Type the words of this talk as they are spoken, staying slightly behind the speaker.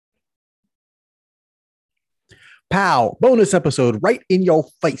Pow, bonus episode right in your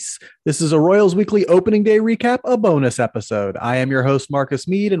face. This is a Royals Weekly opening day recap, a bonus episode. I am your host, Marcus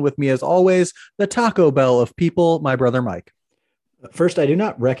Mead, and with me as always, the Taco Bell of people, my brother Mike. First, I do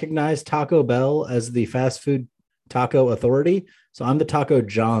not recognize Taco Bell as the fast food taco authority, so I'm the Taco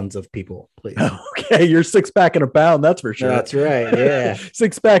Johns of people, please. Okay, you're 6 pack and a pound, that's for sure. That's right, yeah.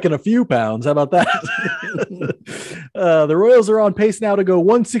 6 pack and a few pounds, how about that? The Royals are on pace now to go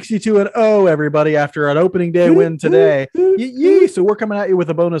 162-0, everybody, after an opening day win today. So we're coming at you with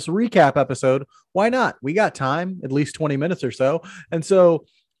a bonus recap episode. Why not? We got time, at least 20 minutes or so, and so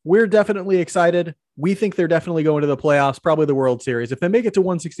we're definitely excited. We think they're definitely going to the playoffs, probably the World Series. If they make it to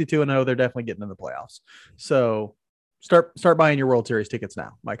 162-0, they're definitely getting in the playoffs. So start buying your World Series tickets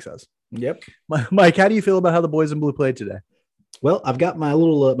now, Mike says. Yep. Mike, how do you feel about how the boys in blue played today? Well, I've got my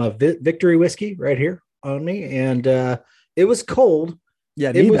little my victory whiskey right here on me, and it was cold.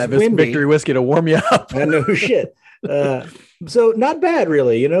 Yeah, it was victory whiskey to warm you up. I know shit. So not bad,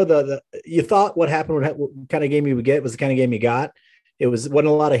 really. You know, you thought what happened, what kind of game you would get was the kind of game you got. It wasn't a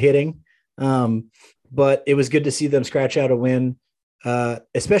lot of hitting. But it was good to see them scratch out a win,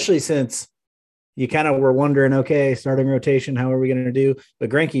 especially since you kind of were wondering, okay, starting rotation, how are we going to do? But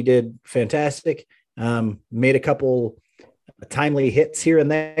Greinke did fantastic, made a couple timely hits here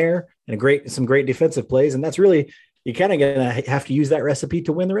and there, and some great defensive plays. And that's really, you're kind of going to have to use that recipe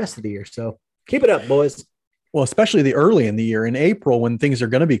to win the rest of the year. So keep it up, boys. Well, especially the early in the year in April, when things are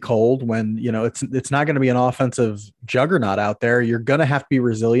going to be cold, when, you know, it's not going to be an offensive juggernaut out there. You're going to have to be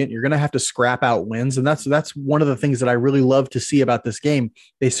resilient. You're going to have to scrap out wins. And that's one of the things that I really love to see about this game.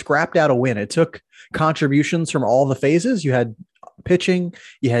 They scrapped out a win. It took contributions from all the phases. You had pitching,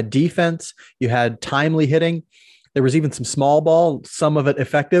 you had defense, you had timely hitting. There was even some small ball, some of it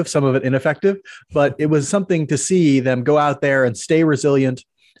effective, some of it ineffective, but it was something to see them go out there and stay resilient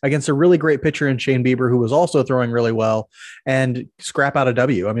against a really great pitcher in Shane Bieber, who was also throwing really well, and scrap out a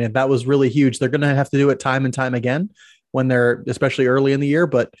W. I mean, that was really huge. They're going to have to do it time and time again when they're, especially early in the year,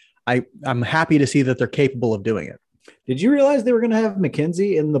 but I'm happy to see that they're capable of doing it. Did you realize they were going to have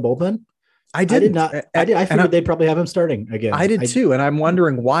McKenzie in the bullpen? I did not. I figured they'd probably have him starting again. I did too. And I'm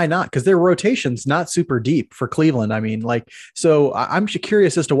wondering why not? Because their rotation's not super deep for Cleveland. I mean, so I'm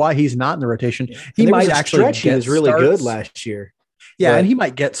curious as to why he's not in the rotation. He might actually he was really good last year. Yeah, and he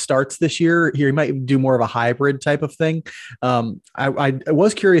might get starts this year. He might do more of a hybrid type of thing. I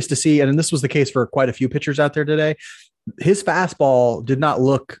was curious to see, and this was the case for quite a few pitchers out there today. His fastball did not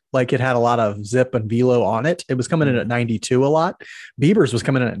look like it had a lot of zip and velo on it. It was coming in at 92 a lot. Bieber's was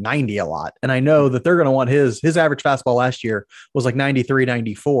coming in at 90 a lot. And I know that they're going to want his average fastball last year was like 93,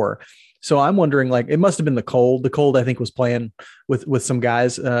 94. So I'm wondering, it must have been the cold. The cold, I think, was playing with some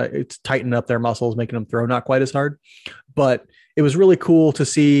guys. It's tightening up their muscles, making them throw not quite as hard. But it was really cool to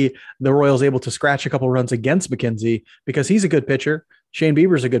see the Royals able to scratch a couple runs against McKenzie because he's a good pitcher. Shane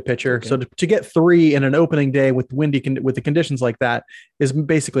Bieber's a good pitcher. Okay. So to get 3 in an opening day with with the conditions like that is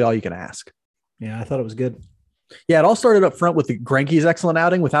basically all you can ask. Yeah, I thought it was good. Yeah, it all started up front with the Greinke's excellent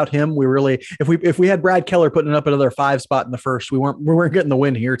outing. Without him, we really, if we had Brad Keller putting up another 5 spot in the first, we weren't getting the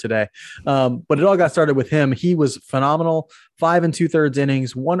win here today. But it all got started with him. He was phenomenal. 5 2/3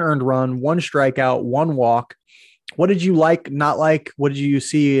 innings, 1 earned run, 1 strikeout, 1 walk. What did you like, not like? What did you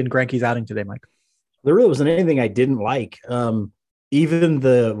see in Greinke's outing today, Mike? There really wasn't anything I didn't like. Even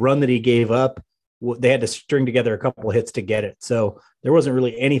the run that he gave up, they had to string together a couple of hits to get it. So there wasn't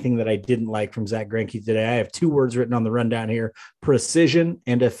really anything that I didn't like from Zach Greinke today. I have 2 words written on the rundown here: precision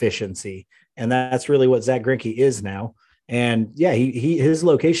and efficiency. And that's really what Zach Greinke is now. And yeah, his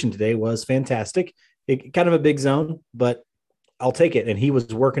location today was fantastic. Kind of a big zone, but I'll take it. And he was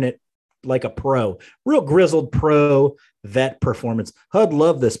working it like a pro, real grizzled pro vet performance. HUD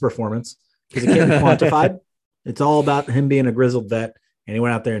loved this performance because it can't be quantified. It's all about him being a grizzled vet, and he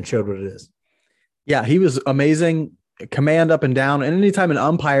went out there and showed what it is. Yeah, he was amazing. Command up and down. And anytime an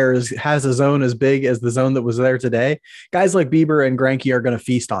umpire has a zone as big as the zone that was there today, guys like Bieber and Greinke are going to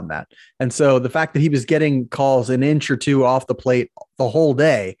feast on that. And so the fact that he was getting calls an inch or two off the plate the whole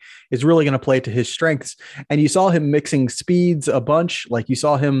day is really going to play to his strengths. And you saw him mixing speeds a bunch. Like you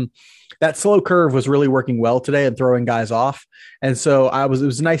saw him, that slow curve was really working well today and throwing guys off. And so it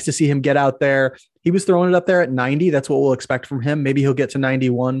was nice to see him get out there. He was throwing it up there at 90. That's what we'll expect from him. Maybe he'll get to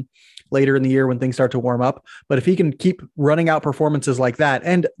 91 later in the year when things start to warm up. But if he can keep running out performances like that,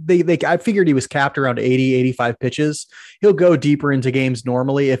 and I figured he was capped around 80, 85 pitches, he'll go deeper into games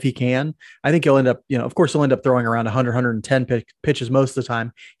normally if he can. I think he'll end up, of course, he'll end up throwing around 100, 110 pitches most of the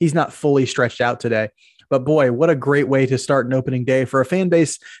time. He's not fully stretched out today. But boy, what a great way to start an opening day for a fan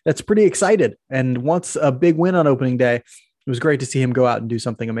base that's pretty excited and wants a big win on opening day. It was great to see him go out and do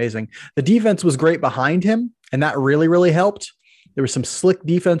something amazing. The defense was great behind him, and that really, really helped. There was some slick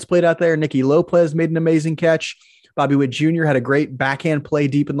defense played out there. Nicky Lopez made an amazing catch. Bobby Witt Jr. had a great backhand play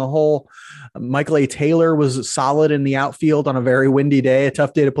deep in the hole. Michael A. Taylor was solid in the outfield on a very windy day, a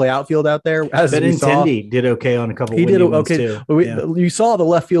tough day to play outfield out there. As Benintendi did okay on a couple. He did okay too. You saw the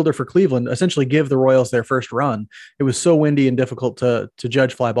left fielder for Cleveland essentially give the Royals their first run. It was so windy and difficult to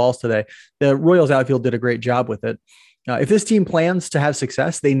judge fly balls today. The Royals outfield did a great job with it. If this team plans to have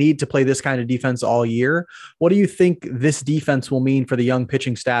success, they need to play this kind of defense all year. What do you think this defense will mean for the young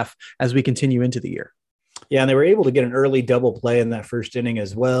pitching staff as we continue into the year? Yeah, and they were able to get an early double play in that first inning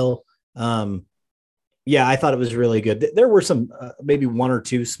as well. Yeah, I thought it was really good. There were some maybe one or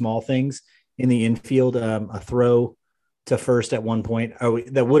two small things in the infield, a throw to first at one point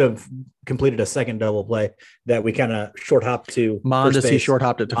that would have completed a second double play that we kind of short hopped to. Mondesi short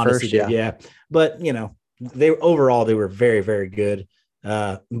hopped it to first. Yeah. But, they were very, very good.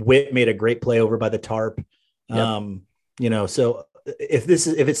 Witt made a great play over by the tarp. Yep. So if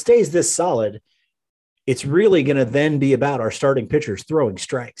it stays this solid, it's really going to then be about our starting pitchers throwing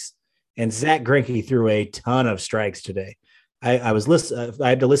strikes. And Zach Greinke threw a ton of strikes today. I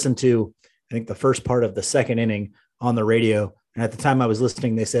had to listen to, I think, the first part of the second inning on the radio. And at the time I was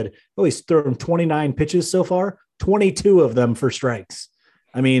listening, they said, oh, he's thrown 29 pitches so far, 22 of them for strikes.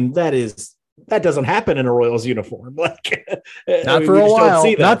 I mean, that doesn't happen in a Royals uniform. Not for a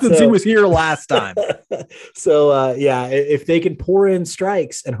while. Not since he was here last time. So if they can pour in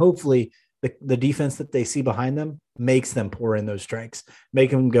strikes, and hopefully the defense that they see behind them makes them pour in those strikes,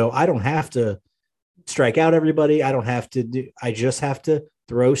 make them go, I don't have to strike out everybody. I just have to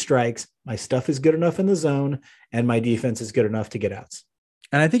throw strikes. My stuff is good enough in the zone and my defense is good enough to get outs.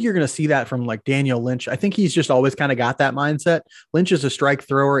 And I think you're going to see that from like Daniel Lynch. I think he's just always kind of got that mindset. Lynch is a strike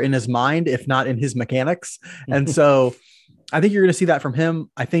thrower in his mind, if not in his mechanics. And so I think you're going to see that from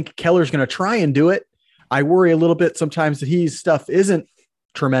him. I think Keller's going to try and do it. I worry a little bit sometimes that his stuff isn't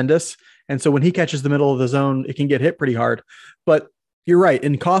tremendous. And so when he catches the middle of the zone, it can get hit pretty hard. But you're right.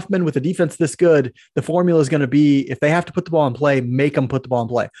 In Kauffman, with a defense this good, the formula is going to be, if they have to put the ball in play, make them put the ball in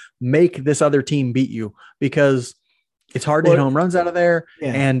play. Make this other team beat you, because it's hard to hit home runs out of there.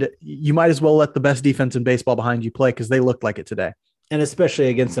 Yeah. And you might as well let the best defense in baseball behind you play, because they looked like it today. And especially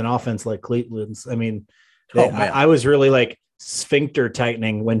against an offense like Cleveland's. I mean, I was really like sphincter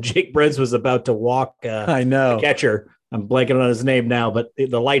tightening when Jake Brentz was about to walk the catcher. I'm blanking on his name now, but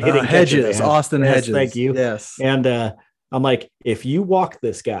the light hitting Hedges, Austin Hedges. Thank you. Yes. And I'm like, if you walk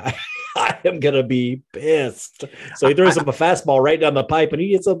this guy, I am going to be pissed. So he throws him a fastball right down the pipe and he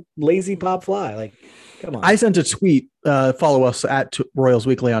gets a lazy pop fly. Like, come on. I sent a tweet, follow us at Royals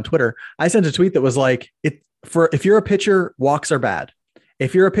Weekly on Twitter. I sent a tweet that was like, if you're a pitcher, walks are bad.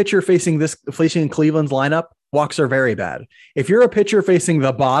 If you're a pitcher facing Cleveland's lineup, walks are very bad. If you're a pitcher facing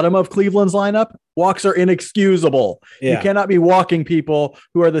the bottom of Cleveland's lineup, walks are inexcusable. Yeah. You cannot be walking people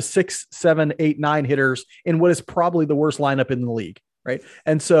who are the 6, 7, 8, 9 hitters in what is probably the worst lineup in the league. Right.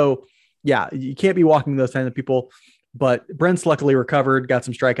 And so, yeah, you can't be walking those kind of people. But Brent's luckily recovered, got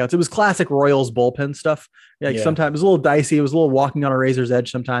some strikeouts. It was classic Royals bullpen stuff. Sometimes it was a little dicey. It was a little walking on a razor's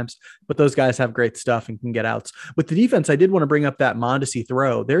edge sometimes, but those guys have great stuff and can get outs. With the defense, I did want to bring up that Mondesi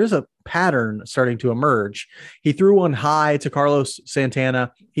throw. There is a pattern starting to emerge. He threw one high to Carlos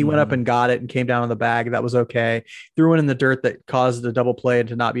Santana. He went up and got it and came down on the bag. That was okay. Threw one in the dirt that caused a double play and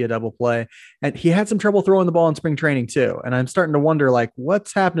to not be a double play. And he had some trouble throwing the ball in spring training too. And I'm starting to wonder, like,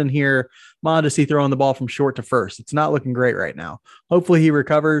 what's happening here? Mondesi throwing the ball from short to first. It's not looking great right now. Hopefully he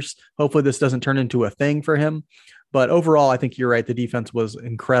recovers. Hopefully this doesn't turn into a thing for him. But overall, I think you're right. The defense was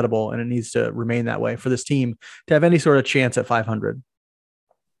incredible, and it needs to remain that way for this team to have any sort of chance at 500.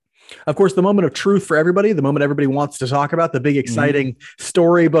 Of course, the moment of truth for everybody, the moment everybody wants to talk about, the big, exciting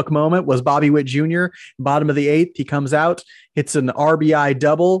storybook moment was Bobby Witt Jr. Bottom of the 8th. He comes out, hits an RBI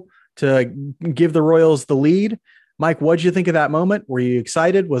double to give the Royals the lead. Mike, what'd you think of that moment? Were you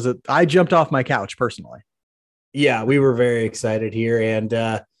excited? I jumped off my couch personally. Yeah, we were very excited here. And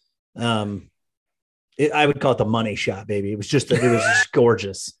I would call it the money shot, baby. It was just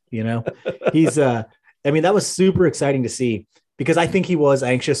gorgeous. That was super exciting to see, because I think he was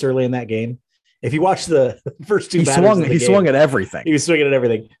anxious early in that game. If you watch the first two he swung at everything. He was swinging at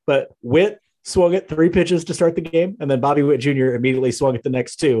everything. But Witt swung at 3 pitches to start the game, and then Bobby Witt Jr. immediately swung at the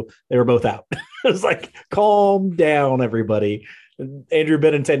next 2. They were both out. It was like, calm down, everybody. Andrew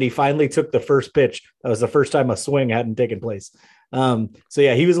Benintendi finally took the first pitch. That was the first time a swing hadn't taken place. He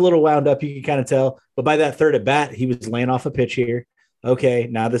was a little wound up. You can kind of tell. But by that third at bat, he was laying off a pitch here. Okay,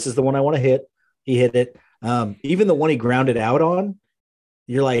 now this is the one I want to hit. He hit it. Even the one he grounded out on,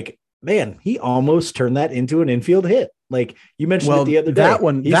 you're like, man, he almost turned that into an infield hit. Like you mentioned it the other day. That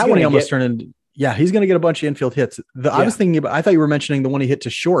one he almost turned into. Yeah, he's going to get a bunch of infield hits. I was thinking about. I thought you were mentioning the one he hit to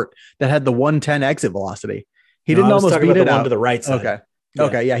short that had the 110 exit velocity. He didn't almost beat it out to the right side. Okay. Yeah.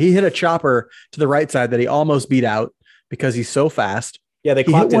 Okay. Yeah, he hit a chopper to the right side that he almost beat out because he's so fast. Yeah, they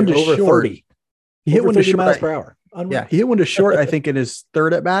clocked it over 30. He hit one to short miles per hour. Unreal. Yeah, he hit one to short. I think in his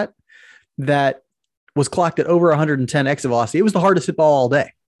third at bat that was clocked at over 110 exit velocity. It was the hardest hit ball all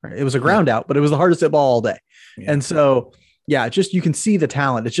day. Right? It was a ground out, but it was the hardest hit ball all day. Yeah. And so, yeah, just you can see the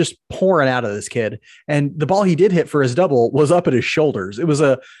talent. It's just pouring out of this kid. And the ball he did hit for his double was up at his shoulders. It was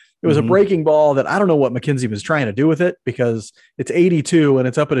a breaking ball that I don't know what McKenzie was trying to do with it because it's 82 and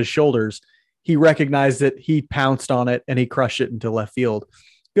it's up at his shoulders. He recognized it. He pounced on it and he crushed it into left field.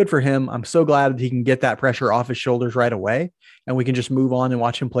 Good for him. I'm so glad that he can get that pressure off his shoulders right away and we can just move on and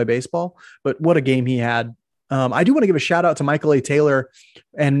watch him play baseball. But what a game he had. I do want to give a shout out to Michael A. Taylor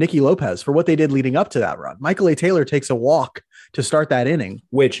and Nicky Lopez for what they did leading up to that run. Michael A. Taylor takes a walk to start that inning,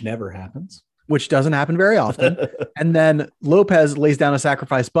 which never happens, which doesn't happen very often. And then Lopez lays down a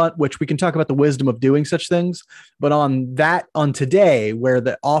sacrifice bunt, which we can talk about the wisdom of doing such things. But on today, where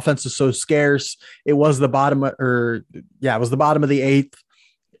the offense is so scarce, it was the bottom of the eighth.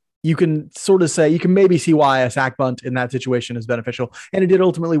 You can sort of say, you can maybe see why a sac bunt in that situation is beneficial. And it did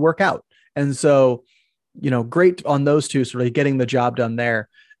ultimately work out. And so, great on those two, sort of getting the job done there.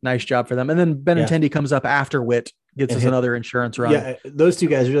 Nice job for them. And then Benintendi comes up after Witt, gets us another insurance run. Yeah, those two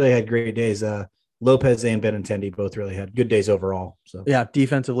guys really had great days. Lopez and Benintendi both really had good days overall. So yeah,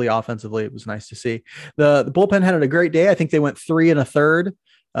 defensively, offensively, it was nice to see. The bullpen had a great day. I think they went 3 1/3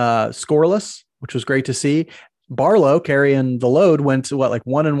 scoreless, which was great to see. Barlow carrying the load went to 1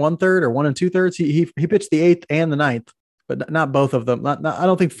 1/3 or 1 2/3. He pitched the 8th and the 9th, but not both of them. Not I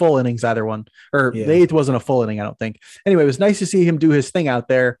don't think full innings either one. The 8th wasn't a full inning, I don't think. Anyway, it was nice to see him do his thing out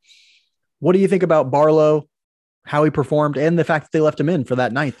there. What do you think about Barlow, how he performed, and the fact that they left him in for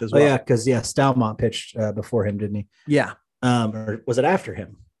that 9th as well? Oh, yeah, because Stalmont pitched before him, didn't he? Yeah. Or was it after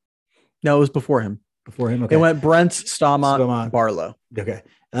him? No, it was before him. Before him. Okay. It went Brent, Stalmont, Barlow. Okay.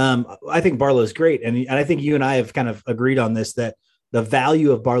 I think Barlow is great, and I think you and I have kind of agreed on this, that the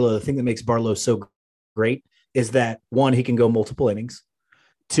value of Barlow, the thing that makes Barlow so great, is that 1, he can go multiple innings.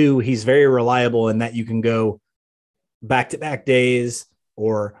 2, he's very reliable in that you can go back-to-back days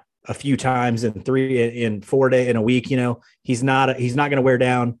or a few times in 4 days in a week. He's not going to wear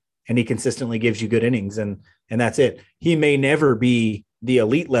down, and he consistently gives you good innings, and that's it. He may never be the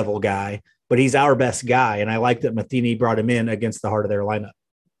elite level guy, but he's our best guy, and I like that Matheny brought him in against the heart of their lineup.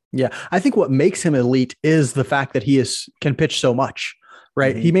 Yeah, I think what makes him elite is the fact that he can pitch so much.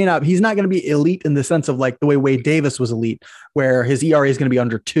 Right. Mm-hmm. He's not going to be elite in the sense of like the way Wade Davis was elite, where his ERA is going to be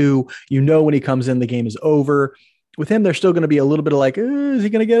under 2. When he comes in, the game is over. With him, there's still going to be a little bit of like, is he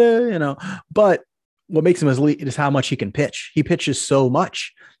going to get it? But what makes him as elite is how much he can pitch. He pitches so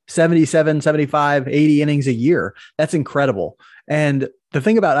much, 77, 75, 80 innings a year. That's incredible. And the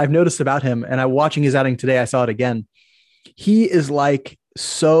thing I've noticed about him, and I'm watching his outing today, I saw it again. He is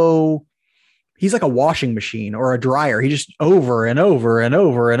he's like a washing machine or a dryer. He just over and over and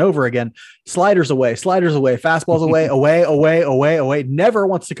over and over again, sliders away, fastballs away, never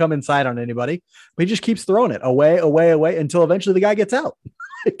wants to come inside on anybody, but he just keeps throwing it away until eventually the guy gets out.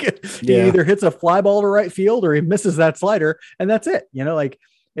 He either hits a fly ball to right field or he misses that slider, and that's it.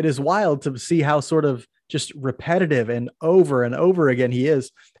 It is wild to see how sort of just repetitive and over again he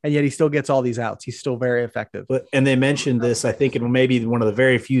is, and yet he still gets all these outs. He's still very effective. And they mentioned this, I think, in maybe one of the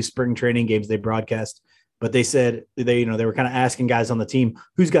very few spring training games they broadcast, but they said they were kind of asking guys on the team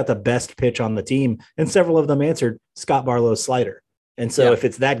who's got the best pitch on the team, and several of them answered Scott Barlow's slider. And so if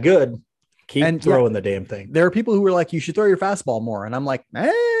it's that good, keep throwing the damn thing. There are people who were like, you should throw your fastball more. And I'm like,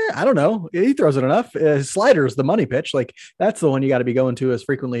 I don't know. He throws it enough. Slider is the money pitch. Like that's the one you got to be going to as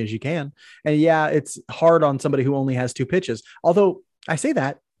frequently as you can. And yeah, it's hard on somebody who only has 2 pitches. Although I say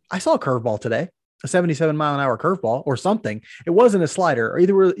that, I saw a curveball today, a 77-mile-an-hour curveball or something. It wasn't a slider, or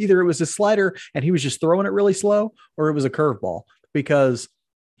either it was a slider and he was just throwing it really slow, or it was a curveball, because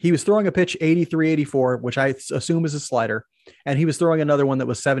he was throwing a pitch 83, 84, which I assume is a slider. And he was throwing another one that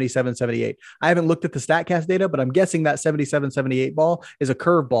was 77, 78. I haven't looked at the StatCast data, but I'm guessing that 77, 78 ball is a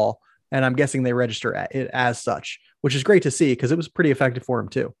curveball. And I'm guessing they register it as such, which is great to see because it was pretty effective for him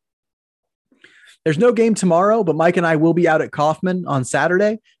too. There's no game tomorrow, but Mike and I will be out at Kauffman on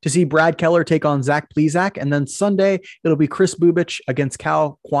Saturday to see Brad Keller take on Zach Plesac. And then Sunday, it'll be Chris Bubich against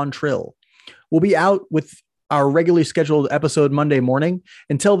Cal Quantrill. We'll be out with our regularly scheduled episode Monday morning.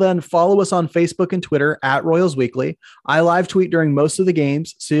 Until then, follow us on Facebook and Twitter at Royals Weekly. I live tweet during most of the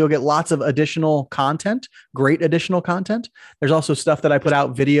games, so you'll get lots of additional content, great additional content. There's also stuff that I put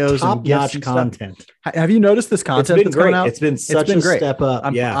out, videos and GIFs and content. Stuff. Have you noticed this content that's coming out? It's been such a great step up.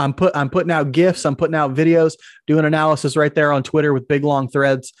 I'm putting out GIFs, I'm putting out videos, doing analysis right there on Twitter with big long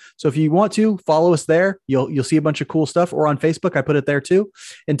threads. So if you want to follow us there, you'll see a bunch of cool stuff, or on Facebook, I put it there too.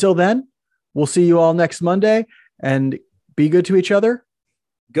 Until then, we'll see you all next Monday, and be good to each other.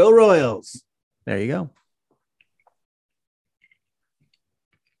 Go Royals. There you go.